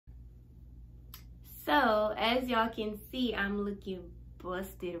So as y'all can see, I'm looking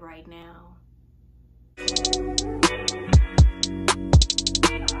busted right now.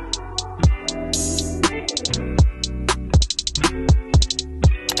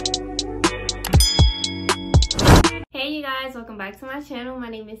 Hey you guys, welcome back to my channel. My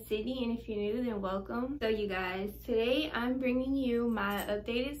name is Sidney, and if you're new, then welcome. So you guys, today I'm bringing you my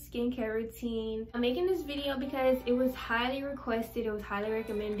updated skincare routine. I'm making this video because it was highly requested, it was highly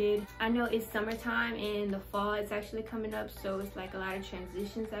recommended. I know it's summertime and the fall is actually coming up, so it's like a lot of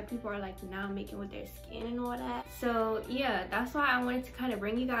transitions that people are like now making with their skin and all that. So yeah, that's why I wanted to kind of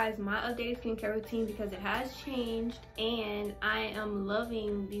bring you guys my updated skincare routine, because it has changed and I am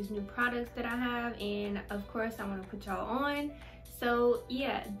loving these new products that I have, and of course I want to put y'all on. So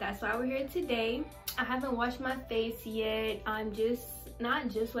yeah, that's why we're here today. I haven't washed my face yet. I'm not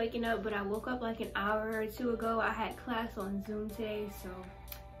just waking up, but I woke up like an hour or two ago. I had class on Zoom today, so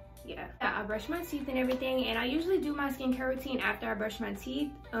yeah. I brushed my teeth and everything, and I usually do my skincare routine after I brush my teeth.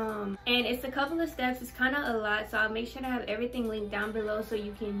 And it's a couple of steps. It's kind of a lot, so I'll make sure to have everything linked down below so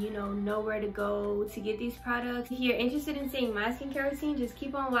you can, know where to go to get these products. If you're interested in seeing my skincare routine, just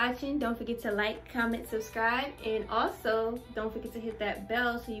keep on watching. Don't forget to like, comment, subscribe, and also don't forget to hit that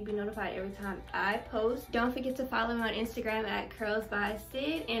bell so you'll be notified every time I post. Don't forget to follow me on Instagram at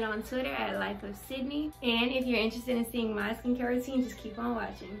curlsbysid and on Twitter at lifeofsidney. And if you're interested in seeing my skincare routine, just keep on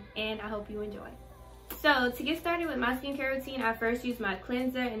watching, and I hope you enjoy. So to get started with my skincare routine, I first use my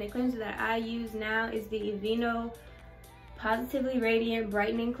cleanser, and the cleanser that I use now is the Aveeno Positively Radiant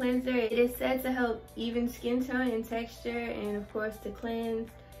Brightening Cleanser. It is said to help even skin tone and texture, and of course to cleanse.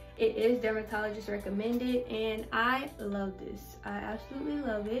 It is dermatologist recommended, and I love this. I absolutely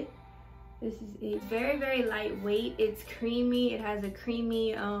love it. This is it. Very, very lightweight. It's creamy. It has a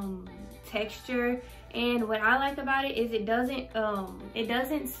creamy texture, and what I like about it is it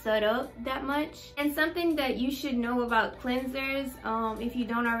doesn't sud up that much. And something that you should know about cleansers, if you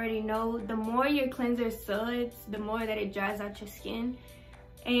don't already know, the more your cleanser suds, the more that it dries out your skin.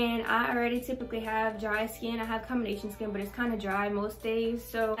 And I already typically have dry skin. I have combination skin, but it's kind of dry most days,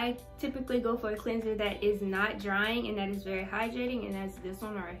 so I typically go for a cleanser that is not drying and that is very hydrating, and that's this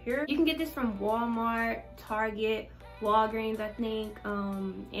one right here. You can get this from Walmart, Target, Walgreens, I think,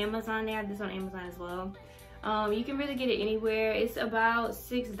 Amazon. They have this on Amazon as well. You can really get it anywhere. It's about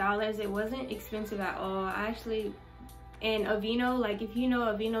 $6. It wasn't expensive at all. And Aveeno, like if you know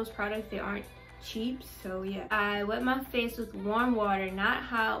Aveeno's products, they aren't cheap. So yeah, I wet my face with warm water, not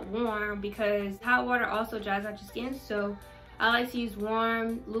hot, warm, because hot water also dries out your skin. So I like to use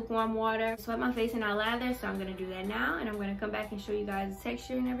warm, lukewarm water. Just wet my face and I lather, so I'm gonna do that now, and I'm gonna come back and show you guys the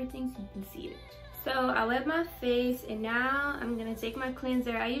texture and everything so you can see it. So I wet my face, and now I'm gonna take my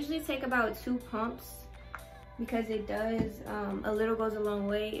cleanser. I usually take about 2 pumps because it does, a little goes a long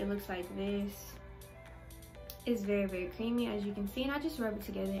way. It looks like this. It's very, very creamy, as you can see, and I just rub it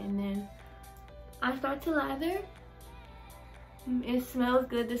together, and then I start to lather. It smells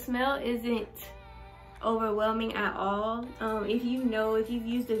good. The smell isn't overwhelming at all. If you've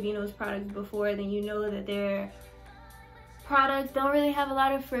used Aveeno's products before, then you know that their products don't really have a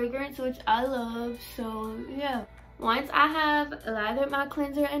lot of fragrance, which I love. So yeah, once I have lathered my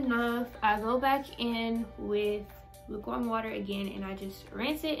cleanser enough, I go back in with lukewarm water again, and I just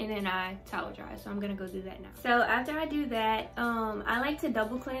rinse it, and then I towel dry. So I'm gonna go do that now. So after I do that, I like to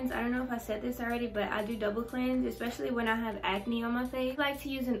double cleanse. I don't know if I said this already, but I do double cleanse, especially when I have acne on my face. I like to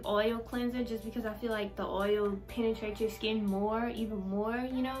use an oil cleanser just because I feel like the oil penetrates your skin even more,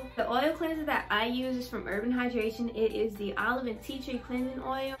 The oil cleanser that I use is from Urban Hydration. It is the olive and tea tree cleansing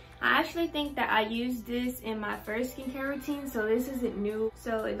oil. I actually think that I used this in my first skincare routine, so this isn't new.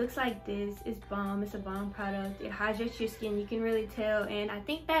 So it looks like this. It's bomb. It's a bomb product. It hydrates your skin. You can really tell. And I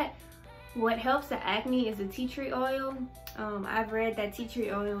think that what helps the acne is the tea tree oil. I've read that tea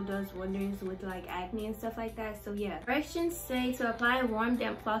tree oil does wonders with like acne and stuff like that. So yeah. Directions say to apply a warm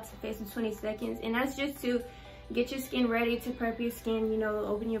damp cloth to the face for 20 seconds. And that's just to get your skin ready, to prep your skin,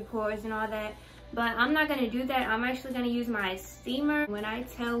 open your pores and all that. But I'm not gonna do that. I'm actually gonna use my steamer. When I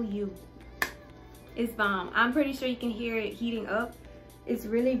tell you, it's bomb. I'm pretty sure you can hear it heating up. It's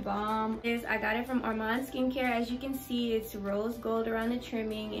really bomb. I got it from ARMON skincare. As you can see, it's rose gold around the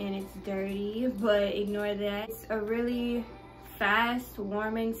trimming, and it's dirty, but ignore that. It's a really fast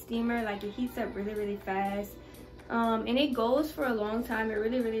warming steamer. Like, it heats up really, really fast. And it goes for a long time. It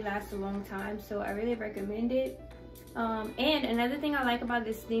really, really lasts a long time. So I really recommend it. And another thing I like about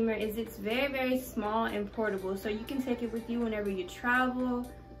this steamer is it's very, very small and portable, so you can take it with you whenever you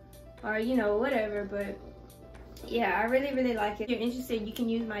travel or whatever. But yeah, I really like it. If you're interested, you can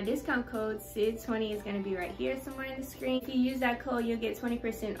use my discount code SID20. It's going to be right here somewhere in the screen. If you use that code, you'll get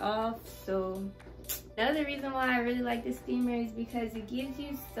 20% off. So another reason why I really like this steamer is because it gives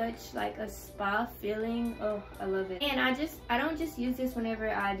you such like a spa feeling. Oh, I love it. And I don't just use this whenever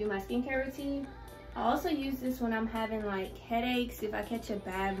I do my skincare routine. I also use this when I'm having like headaches. If I catch a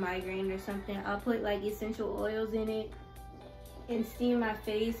bad migraine or something, I'll put like essential oils in it and steam my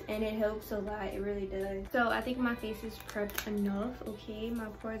face, and it helps a lot. It really does. So I think my face is prepped enough. Okay, my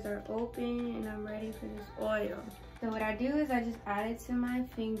pores are open and I'm ready for this oil. So what I do is I just add it to my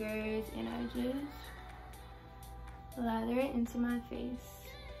fingers and I just lather it into my face.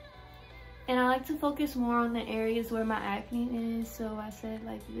 And I like to focus more on the areas where my acne is. So I said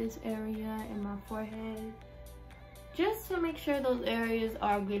like this area and my forehead, just to make sure those areas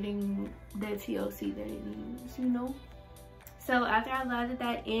are getting the TLC that it needs, you know. So after I lather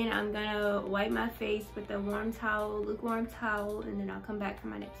that in, I'm gonna wipe my face with a warm towel, lukewarm towel, and then I'll come back for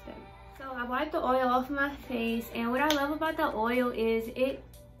my next step. So I wiped the oil off of my face, and what I love about the oil is it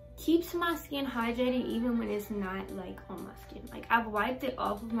keeps my skin hydrated even when it's not like on my skin. Like I've wiped it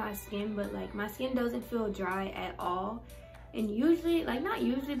off of my skin, but like my skin doesn't feel dry at all. And usually, like not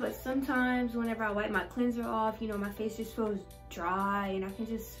usually, but sometimes whenever I wipe my cleanser off, you know, my face just feels dry and I can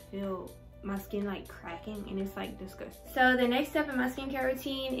just feel my skin like cracking, and it's like disgusting. So the next step in my skincare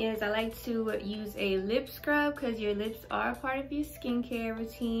routine is I like to use a lip scrub, because your lips are a part of your skincare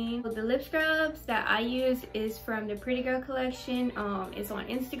routine. The lip scrubs that I use is from the Pretty Girl collection. It's on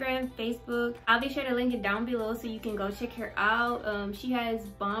Instagram, Facebook. I'll be sure to link it down below so you can go check her out. She has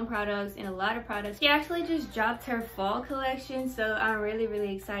bomb products and a lot of products. She actually just dropped her fall collection, so I'm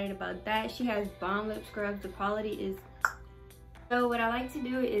really excited about that. She has bomb lip scrubs. The quality is. So what I like to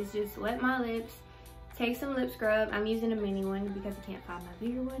do is just wet my lips, take some lip scrub. I'm using a mini one because I can't find my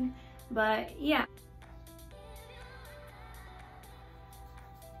bigger one. But yeah.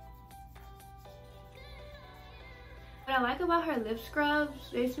 What I like about her lip scrubs,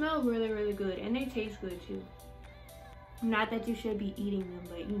 they smell really good and they taste good too. Not that you should be eating them,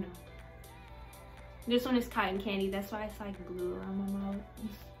 but you know. This one is cotton candy, that's why it's like glue around my mouth.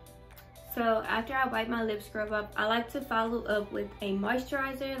 So after I wipe my lip scrub up, I like to follow up with a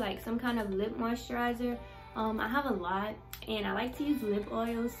moisturizer, like some kind of lip moisturizer. I have a lot and I like to use lip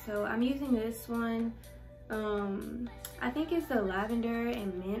oils, so I'm using this one. I think it's the lavender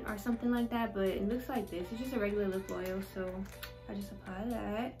and mint or something like that, but it looks like this. It's just a regular lip oil, so I just apply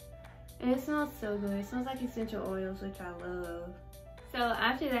that. And it smells so good. It smells like essential oils, which I love. So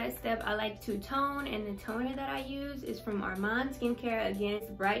after that step, I like to tone, and the toner that I use is from ARMON Skincare. Again, it's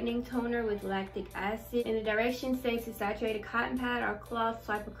brightening toner with lactic acid. And the direction says to saturate a cotton pad or cloth,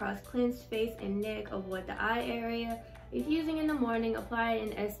 swipe across cleansed face and neck, avoid the eye area. If using in the morning, apply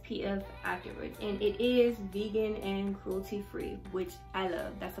an SPF afterwards. And it is vegan and cruelty free, which I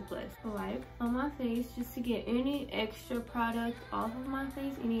love. That's a plus. Wipe on my face just to get any extra product off of my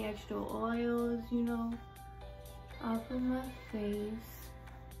face, any extra oils, you know, off of my face.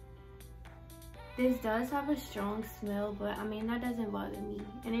 This does have a strong smell, but I mean that doesn't bother me,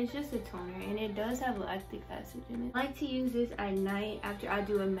 and it's just a toner and it does have lactic acid in it. I like to use this at night after I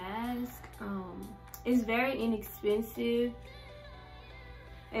do a mask. It's very inexpensive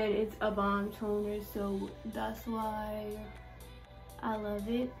and it's a bomb toner, so that's why I love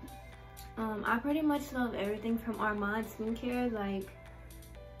it. I pretty much love everything from ARMON Skincare. Like,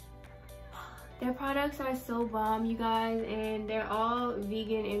 their products are so bomb, you guys, and they're all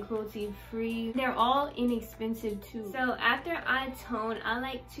vegan and cruelty free. They're all inexpensive too. So after I tone, I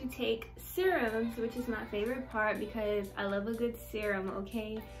like to take serums, which is my favorite part because I love a good serum,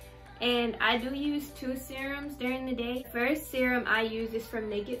 okay? And I do use 2 serums during the day. First serum I use is from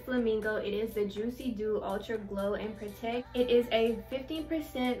Naked Flamingo. It is the Juicy Dew Ultra Glow and Protect. It is a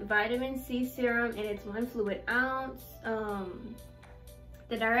 15% vitamin C serum and it's 1 fluid ounce.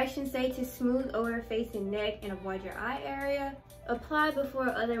 The directions say to smooth over face and neck and avoid your eye area. Apply before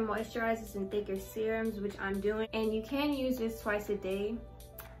other moisturizers and thicker serums, which I'm doing. And you can use this twice a day.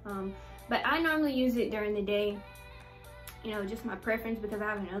 But I normally use it during the day. You know, just my preference because I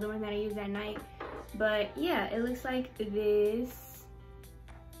have another one that I use at night. But yeah, it looks like this.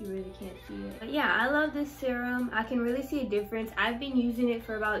 You really can't see it. But yeah, I love this serum. I can really see a difference. I've been using it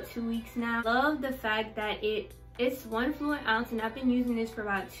for about 2 weeks now. Love the fact that it's 1 fluid ounce and I've been using this for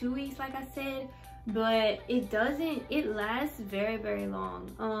about 2 weeks, like I said. But it lasts very long.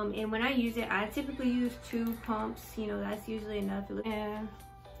 And when I use it, I typically use 2 pumps. You know, that's usually enough. And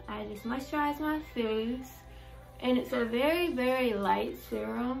I just moisturize my face. And it's a very light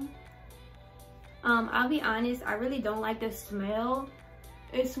serum. I'll be honest, I really don't like the smell.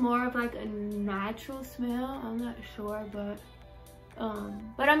 It's more of like a natural smell. I'm not sure, but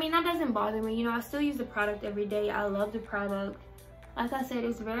I mean, that doesn't bother me. You know, I still use the product every day. I love the product. Like I said,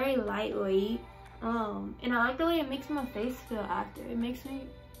 it's very lightweight. And I like the way it makes my face feel after. It makes me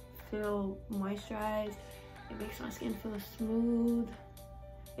feel moisturized. It makes my skin feel smooth.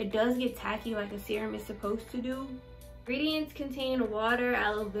 It does get tacky like a serum is supposed to do. Ingredients contain water,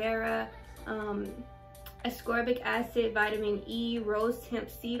 aloe vera, ascorbic acid, vitamin E, rose hemp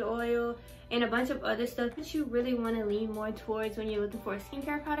seed oil, and a bunch of other stuff that you really want to lean more towards when you're looking for a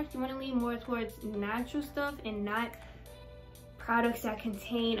skincare product. You want to lean more towards natural stuff and not products that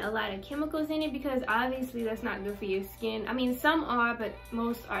contain a lot of chemicals in it, because obviously that's not good for your skin. I mean, some are, but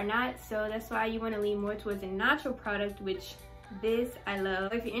most are not. So that's why you want to lean more towards a natural product, which this I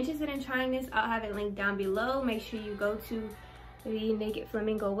love. If you're interested in trying this, I'll have it linked down below. Make sure you go to the Naked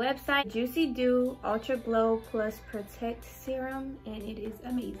Flamingo website. Juicy Dew Ultra Glow Plus Protect Serum, and it is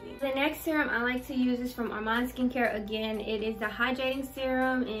amazing. The next serum I like to use is from ARMON Skincare. Again, it is the hydrating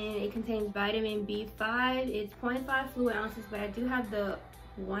serum, and it contains vitamin B5. It's 0.5 fluid ounces, but I do have the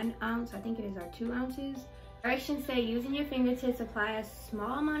 1 ounce. I think it is our 2 ounces. Directions say using your fingertips, apply a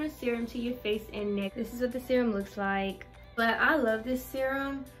small amount of serum to your face and neck. This is what the serum looks like. But I love this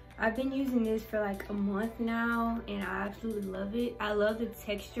serum. I've been using this for like a month now, and I absolutely love it. I love the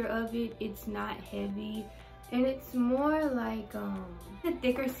texture of it. It's not heavy, and it's more like a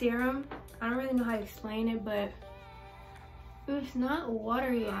thicker serum. I don't really know how to explain it, but it's not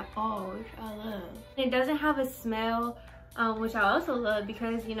watery at all, which I love. It doesn't have a smell, which I also love,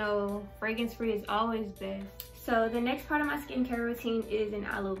 because, you know, fragrance free is always best. So the next part of my skincare routine is an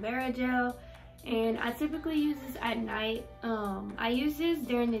aloe vera gel. And I typically use this at night. I use this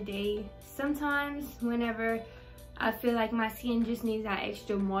during the day sometimes whenever I feel like my skin just needs that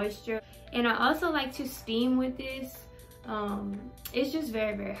extra moisture. And I also like to steam with this. It's just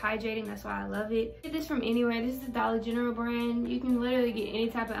very, very hydrating. That's why I love it. Get this from anywhere. This is the Dollar General brand. You can literally get any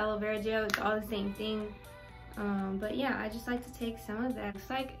type of aloe vera gel. It's all the same thing. But yeah, I just like to take some of that.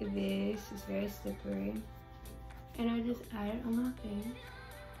 It's like this. It's very slippery. And I just add it on my face.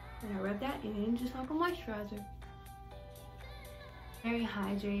 And I rub that in just like a moisturizer. Very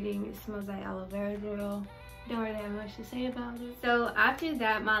hydrating. It smells like aloe vera gel. Don't really have much to say about it. So after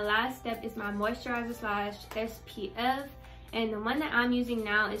that, my last step is my moisturizer slash SPF. And the one that I'm using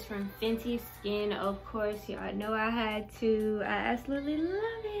now is from Fenty Skin. Of course, y'all know I had to. I absolutely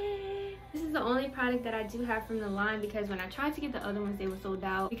love it. This is the only product that I do have from the line, because when I tried to get the other ones, they were sold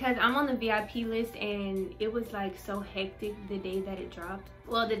out. Because I'm on the VIP list, and it was like so hectic the day that it dropped.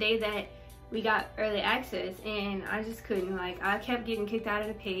 Well, the day that we got early access, and I just couldn't. Like, I kept getting kicked out of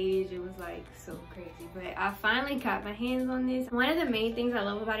the page. It was like so crazy, but I finally got my hands on this. One of the main things I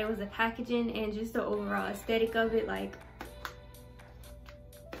love about it was the packaging and just the overall aesthetic of it. Like,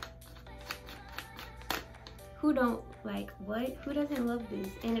 who don't like what? Who doesn't love this?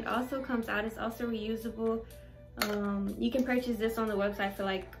 And it also comes out, it's also reusable. You can purchase this on the website for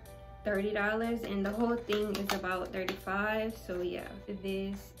like $30, and the whole thing is about $35. So yeah, for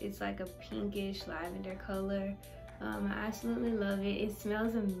this, it's like a pinkish lavender color. I absolutely love it. It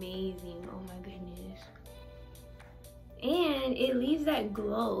smells amazing. Oh my goodness. And it leaves that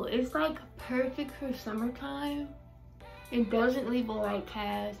glow. It's like perfect for summertime. It doesn't leave a white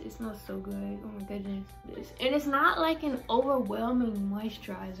cast. It smells so good. Oh my goodness. And it's not like an overwhelming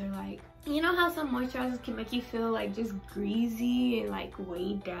moisturizer. Like, you know how some moisturizers can make you feel like just greasy and like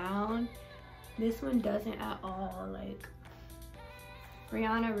weighed down? This one doesn't at all. Like,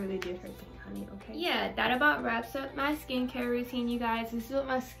 Rihanna really did her thing, honey, okay? Yeah, that about wraps up my skincare routine, you guys. This is what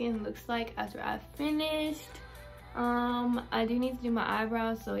my skin looks like after I finished. I do need to do my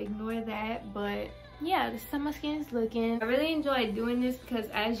eyebrows, so ignore that, but yeah, this is how my skin is looking. I really enjoyed doing this because,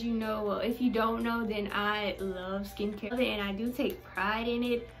 as you know, well, if you don't know, then I love skincare and I do take pride in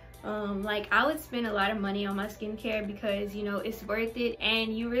it. Like, I would spend a lot of money on my skincare because, you know, it's worth it,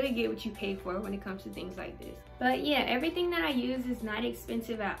 and you really get what you pay for when it comes to things like this. But yeah, everything that I use is not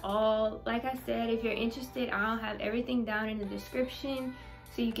expensive at all. Like I said, if you're interested, I'll have everything down in the description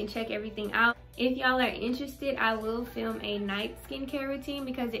so you can check everything out. If y'all are interested, I will film a night skincare routine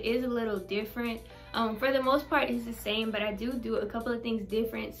because it is a little different. For the most part, it's the same, but I do a couple of things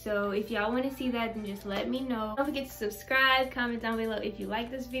different. So if y'all want to see that, then just let me know. Don't forget to subscribe, comment down below if you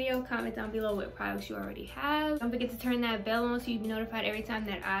like this video, comment down below what products you already have. Don't forget to turn that bell on so you'll be notified every time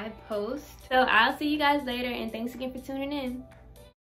that I post. So I'll see you guys later, and thanks again for tuning in.